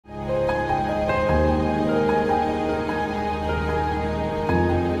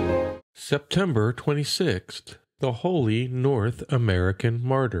September 26th. The Holy North American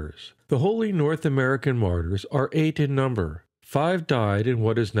Martyrs. The Holy North American Martyrs are 8 in number. 5 died in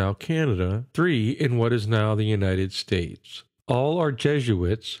what is now Canada, 3 in what is now the United States. All are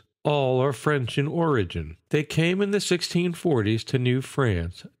Jesuits. All are French in origin. They came in the 1640s to New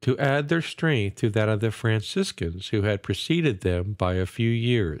France to add their strength to that of the Franciscans who had preceded them by a few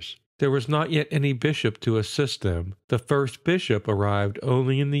years. There was not yet any bishop to assist them. The first bishop arrived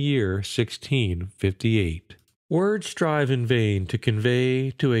only in the year 1658. Words strive in vain to convey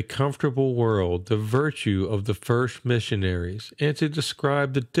to a comfortable world the virtue of the first missionaries, and to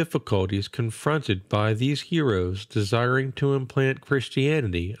describe the difficulties confronted by these heroes desiring to implant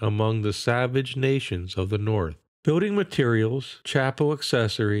Christianity among the savage nations of the North. Building materials, chapel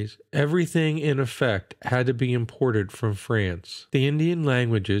accessories, everything in effect had to be imported from France. The Indian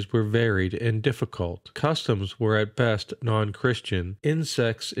languages were varied and difficult. Customs were at best non-Christian.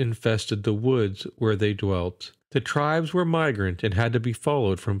 Insects infested the woods where they dwelt. The tribes were migrant and had to be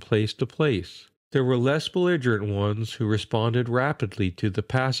followed from place to place. There were less belligerent ones who responded rapidly to the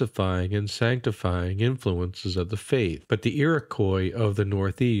pacifying and sanctifying influences of the faith, but the Iroquois of the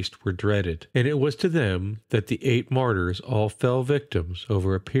Northeast were dreaded, and it was to them that the 8 martyrs all fell victims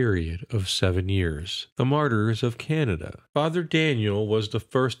over a period of 7 years. The Martyrs of Canada. Father Daniel was the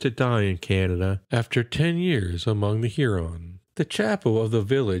first to die in Canada after 10 years among the Hurons. The chapel of the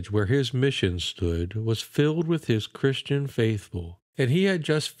village where his mission stood was filled with his Christian faithful, and he had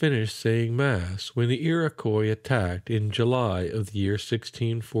just finished saying Mass when the Iroquois attacked in July of the year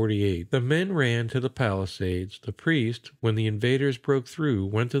 1648. The men ran to the palisades. The priest, when the invaders broke through,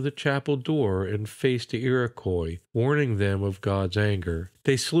 went to the chapel door and faced the Iroquois, warning them of God's anger.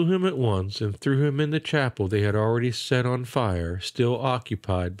 They slew him at once and threw him in the chapel they had already set on fire, still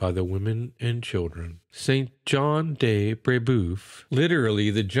occupied by the women and children. Saint John de Brebeuf, literally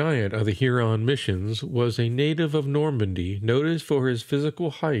the giant of the Huron missions, was a native of Normandy, noted for his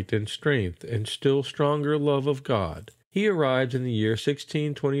physical height and strength and still stronger love of God. He arrived in the year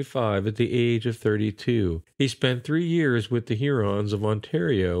 1625 at the age of 32. He spent 3 years with the Hurons of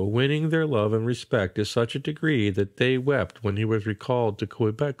Ontario, winning their love and respect to such a degree that they wept when he was recalled to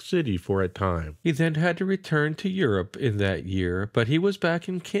Quebec City for a time. He then had to return to Europe in that year, but he was back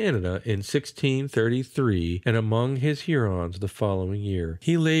in Canada in 1633 and among his Hurons the following year.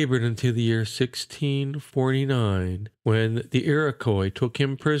 He labored until the year 1649, when the Iroquois took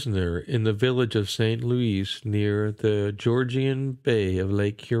him prisoner in the village of St. Louis near the Georgian Bay of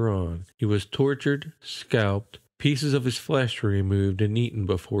Lake Huron. He was tortured, scalped, pieces of his flesh were removed and eaten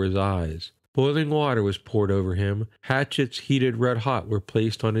before his eyes. Boiling water was poured over him. Hatchets heated red hot were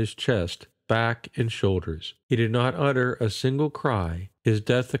placed on his chest, back, and shoulders. He did not utter a single cry. His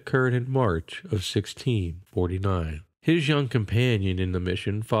death occurred in March of 1649. His young companion in the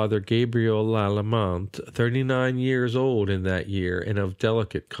mission, Father Gabriel Lallemant, 39 years old in that year and of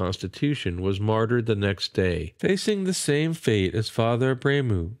delicate constitution, was martyred the next day. Facing the same fate as Father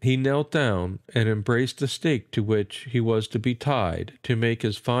Brebeuf, he knelt down and embraced the stake to which he was to be tied, to make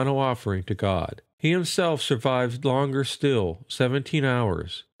his final offering to God. He himself survived longer still, 17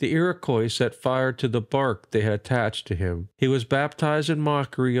 hours. The Iroquois set fire to the bark they had attached to him. He was baptized in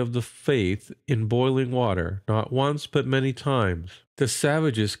mockery of the faith in boiling water, not once but many times. The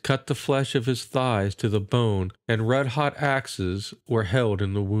savages cut the flesh of his thighs to the bone, and red-hot axes were held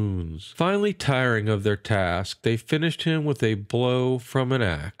in the wounds. Finally, tiring of their task, they finished him with a blow from an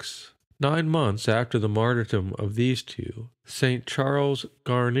axe. 9 months after the martyrdom of these two, St. Charles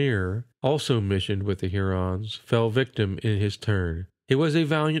Garnier, also missioned with the Hurons, fell victim in his turn. He was a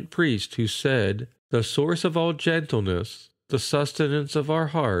valiant priest who said, "The source of all gentleness, the sustenance of our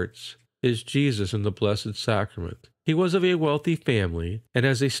hearts, is Jesus in the Blessed Sacrament." He was of a wealthy family, and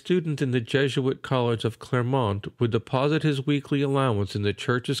as a student in the Jesuit College of Clermont would deposit his weekly allowance in the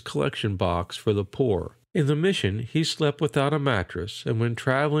church's collection box for the poor. In the mission, he slept without a mattress, and when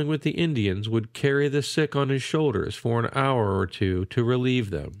traveling with the Indians would carry the sick on his shoulders for an hour or two to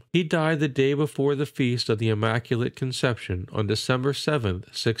relieve them. He died the day before the feast of the Immaculate Conception on December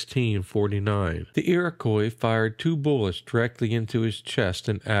 7th, 1649. The Iroquois fired 2 bullets directly into his chest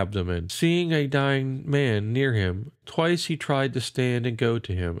and abdomen. Seeing a dying man near him, twice he tried to stand and go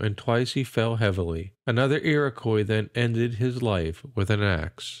to him, and twice he fell heavily. Another Iroquois then ended his life with an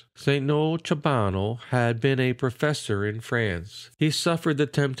axe. St. Noel Chabanel had been a professor in France. He suffered the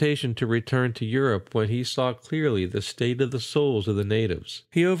temptation to return to Europe when he saw clearly the state of the souls of the natives.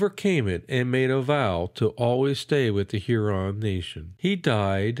 He overcame it and made a vow to always stay with the Huron nation. He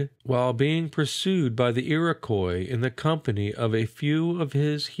died while being pursued by the Iroquois in the company of a few of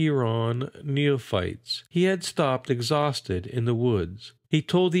his Huron neophytes. He had stopped exhausted in the woods. He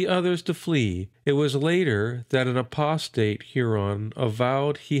told the others to flee. It was later that an apostate Huron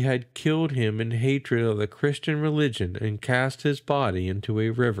avowed he had killed him in hatred of the Christian religion and cast his body into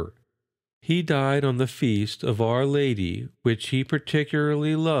a river. He died on the feast of Our Lady, which he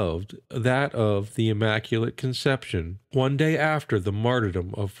particularly loved, that of the Immaculate Conception, one day after the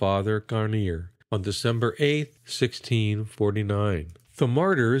martyrdom of Father Garnier, on December 8, 1649. The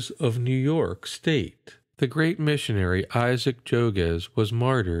Martyrs of New York state, the great missionary Isaac Jogues was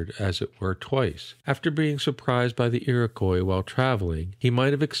martyred, as it were, twice. After being surprised by the Iroquois while traveling, he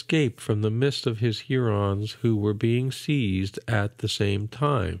might have escaped from the midst of his Hurons who were being seized at the same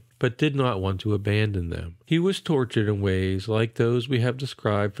time, but did not want to abandon them. He was tortured in ways like those we have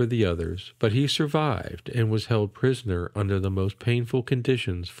described for the others, but he survived and was held prisoner under the most painful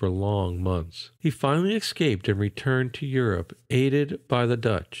conditions for long months. He finally escaped and returned to Europe, aided by the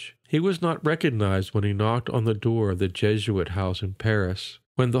Dutch. He was not recognized when he knocked on the door of the Jesuit house in Paris.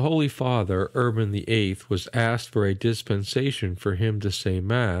 When the Holy Father, Urban VIII, was asked for a dispensation for him to say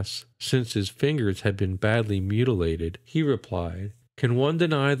Mass, since his fingers had been badly mutilated, he replied, "Can one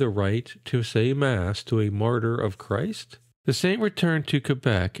deny the right to say Mass to a martyr of Christ?" The saint returned to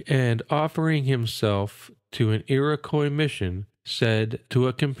Quebec and, offering himself to an Iroquois mission, said to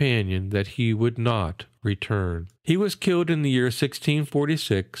a companion that he would not return. He was killed in the year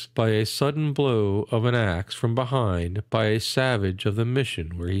 1646 by a sudden blow of an axe from behind by a savage of the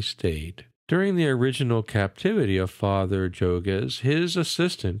mission where he stayed. During the original captivity of Father Jogues, his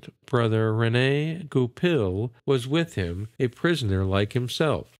assistant, Brother René Goupil, was with him, a prisoner like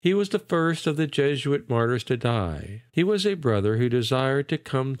himself. He was the first of the Jesuit martyrs to die. He was a brother who desired to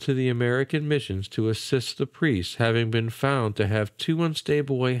come to the American missions to assist the priests, having been found to have too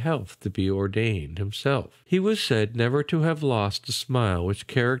unstable a health to be ordained himself. He was said never to have lost the smile which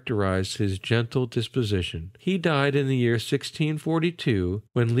characterized his gentle disposition. He died in the year 1642,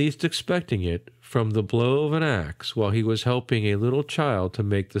 when least expecting it, from the blow of an axe while he was helping a little child to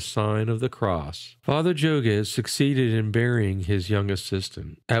make the sign of the cross. Father Jogues succeeded in burying his young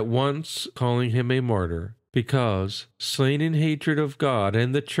assistant, at once calling him a martyr, because, slain in hatred of God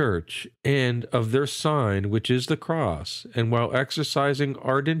and the Church, and of their sign which is the cross, and while exercising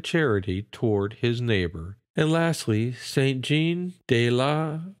ardent charity toward his neighbor. And lastly, Saint Jean de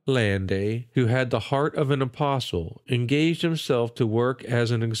la Lande, who had the heart of an apostle, engaged himself to work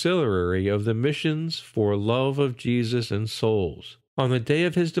as an auxiliary of the missions for love of Jesus and souls. On the day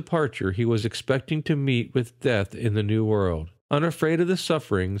of his departure, he was expecting to meet with death in the New World. Unafraid of the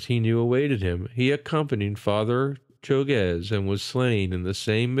sufferings he knew awaited him, he accompanied Father Jogues and was slain in the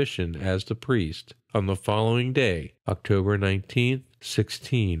same mission as the priest on the following day, October 19th,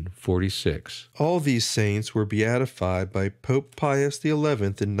 1646. All these saints were beatified by Pope Pius XI in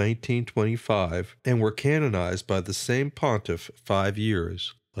 1925 and were canonized by the same pontiff 5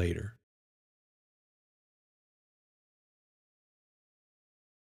 years later.